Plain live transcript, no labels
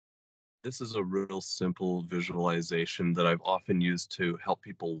This is a real simple visualization that I've often used to help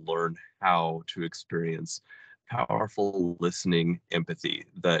people learn how to experience powerful listening empathy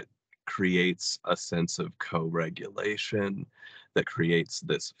that creates a sense of co-regulation, that creates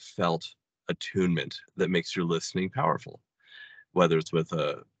this felt attunement that makes your listening powerful, whether it's with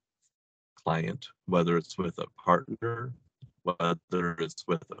a client, whether it's with a partner, whether it's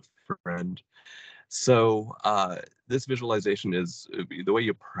with a friend. So this visualization is the way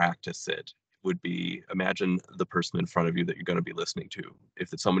you practice it would be imagine the person in front of you that you're going to be listening to.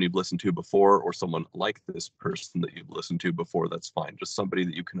 If it's someone you've listened to before or someone like this person that you've listened to before, that's fine. Just somebody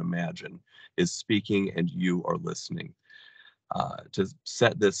that you can imagine is speaking and you are listening. To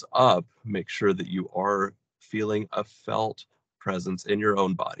set this up, make sure that you are feeling a felt presence in your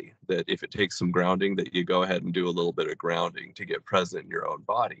own body. That if it takes some grounding, that you go ahead and do a little bit of grounding to get present in your own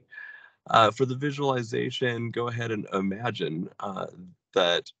body. For the visualization, go ahead and imagine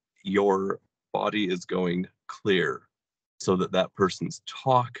that your body is going clear so that that person's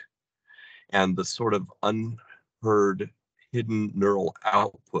talk and the sort of unheard hidden neural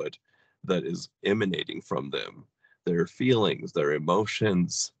output that is emanating from them, their feelings, their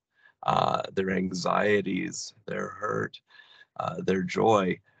emotions, their anxieties, their hurt, their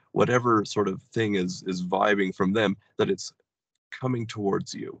joy, whatever sort of thing is vibing from them, that it's coming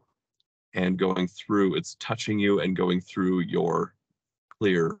towards you and going through, it's touching you and going through your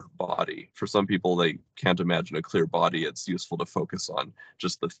clear body. For some people, they can't imagine a clear body. It's useful to focus on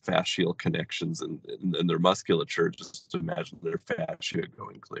just the fascial connections and their musculature. Just imagine their fascia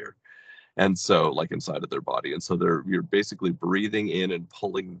going clear. And so, like inside of their body. And so you're basically breathing in and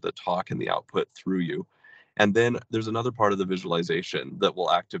pulling the talk and the output through you. And then there's another part of the visualization that will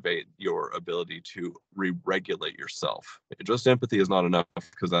activate your ability to re-regulate yourself. Just empathy is not enough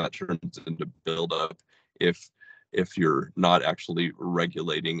because that turns into buildup if you're not actually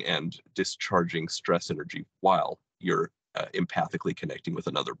regulating and discharging stress energy while you're empathically connecting with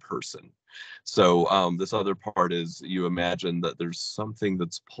another person. So this other part is you imagine that there's something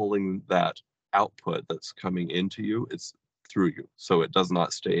that's pulling that output that's coming into you. It's through you. So it does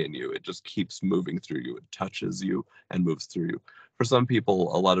not stay in you. It just keeps moving through you. It touches you and moves through you. For some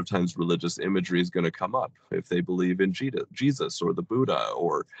people, a lot of times religious imagery is going to come up if they believe in Jesus or the Buddha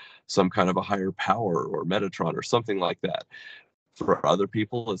or some kind of a higher power or Metatron or something like that. For other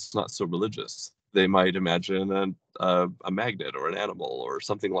people, it's not so religious. They might imagine a magnet or an animal or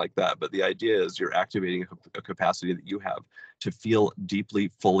something like that. But the idea is you're activating a capacity that you have to feel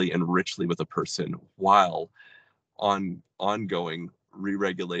deeply, fully, and richly with a person while ongoing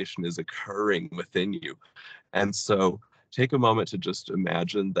re-regulation is occurring within you. And so take a moment to just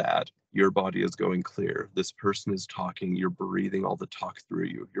imagine that your body is going clear. This person is talking. You're breathing all the talk through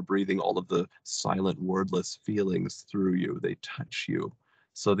you. You're breathing all of the silent, wordless feelings through you. They touch you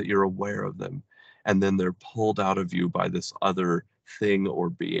so that you're aware of them. And then they're pulled out of you by this other thing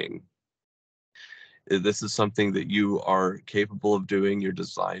or being. This is something that you are capable of doing, you're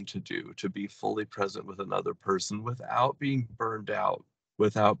designed to do, to be fully present with another person without being burned out,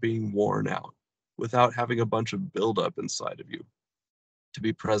 without being worn out, without having a bunch of buildup inside of you, to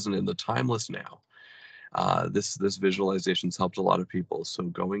be present in the timeless now. This visualization's helped a lot of people. So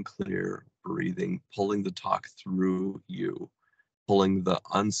going clear, breathing, pulling the talk through you, pulling the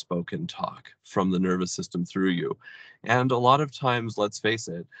unspoken talk from the nervous system through you. And a lot of times, let's face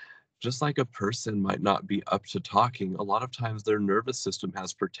it, just like a person might not be up to talking, a lot of times their nervous system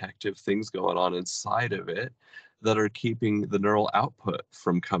has protective things going on inside of it that are keeping the neural output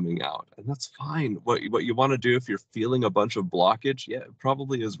from coming out. And that's fine. What you want to do if you're feeling a bunch of blockage, yeah, it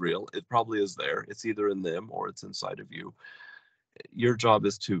probably is real. It probably is there. It's either in them or it's inside of you. Your job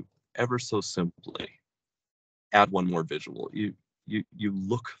is to ever so simply add one more visual. You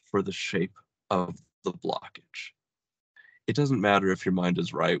look for the shape of the blockage. It doesn't matter if your mind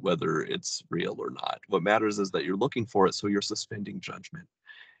is right, whether it's real or not. What matters is that you're looking for it, so you're suspending judgment.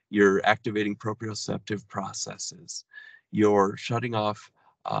 You're activating proprioceptive processes. You're shutting off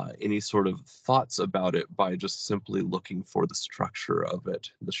any sort of thoughts about it by just simply looking for the structure of it,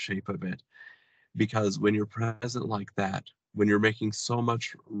 the shape of it. Because when you're present like that, when you're making so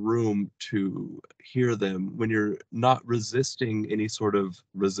much room to hear them, when you're not resisting any sort of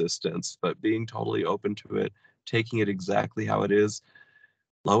resistance, but being totally open to it, taking it exactly how it is,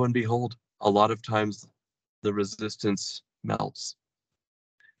 lo and behold, a lot of times the resistance melts.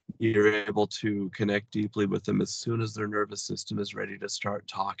 You're able to connect deeply with them as soon as their nervous system is ready to start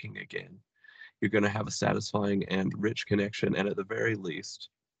talking again. You're going to have a satisfying and rich connection, and at the very least,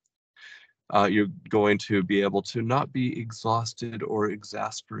 you're going to be able to not be exhausted or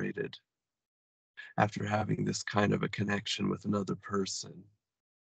exasperated after having this kind of a connection with another person.